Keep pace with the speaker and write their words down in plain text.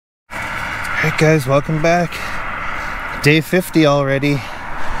Alright guys, welcome back. Day 50 already,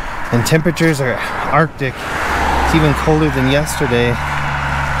 and temperatures are Arctic. It's even colder than yesterday.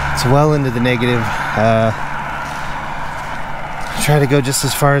 It's well into the negative. Try to go just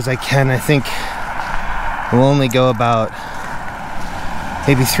as far as I can. I think we'll only go about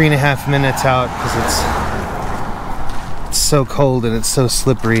maybe 3.5 minutes out because it's so cold and it's so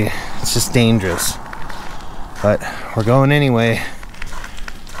slippery. It's just dangerous. But we're going anyway.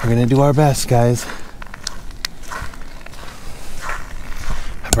 We're gonna do our best, guys.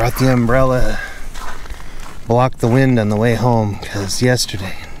 I brought the umbrella, blocked the wind on the way home, because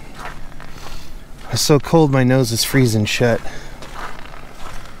yesterday it was so cold my nose is freezing shut.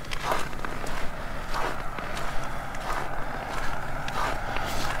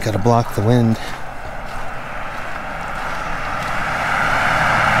 Gotta block the wind.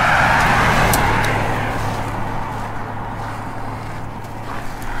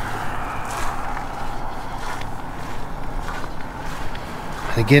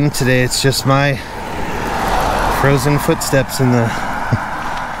 Again today, it's just my frozen footsteps in the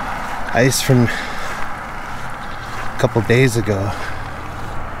ice from a couple days ago.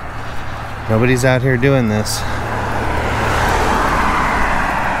 Nobody's out here doing this.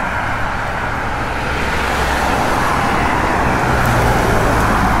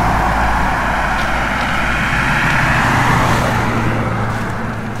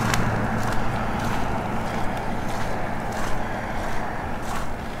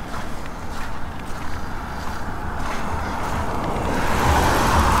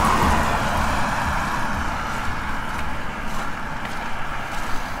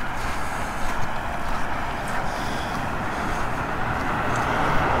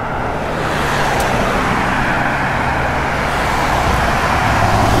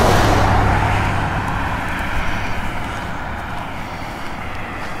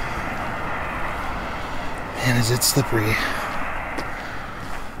 Man, is it slippery.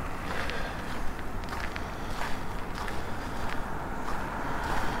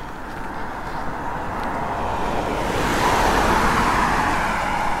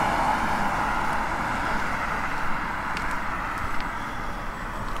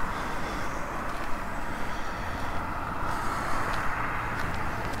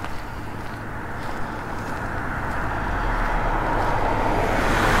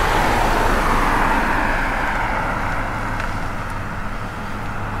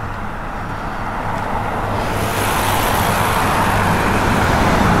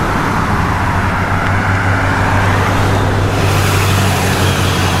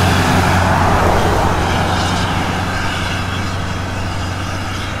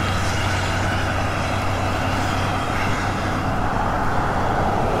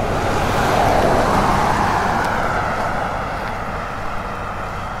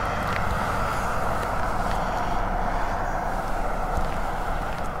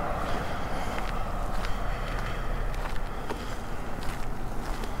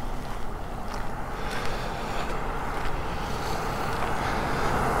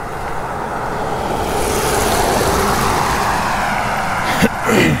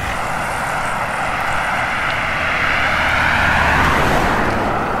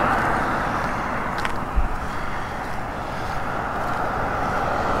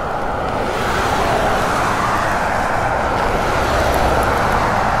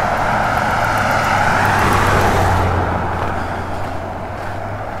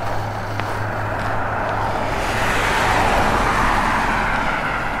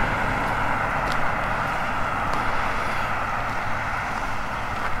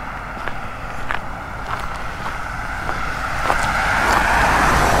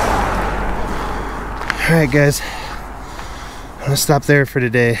 Alright guys, I'm gonna stop there for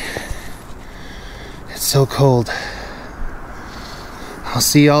today. It's so cold. I'll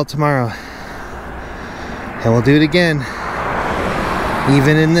see y'all tomorrow. And we'll do it again,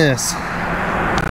 even in this.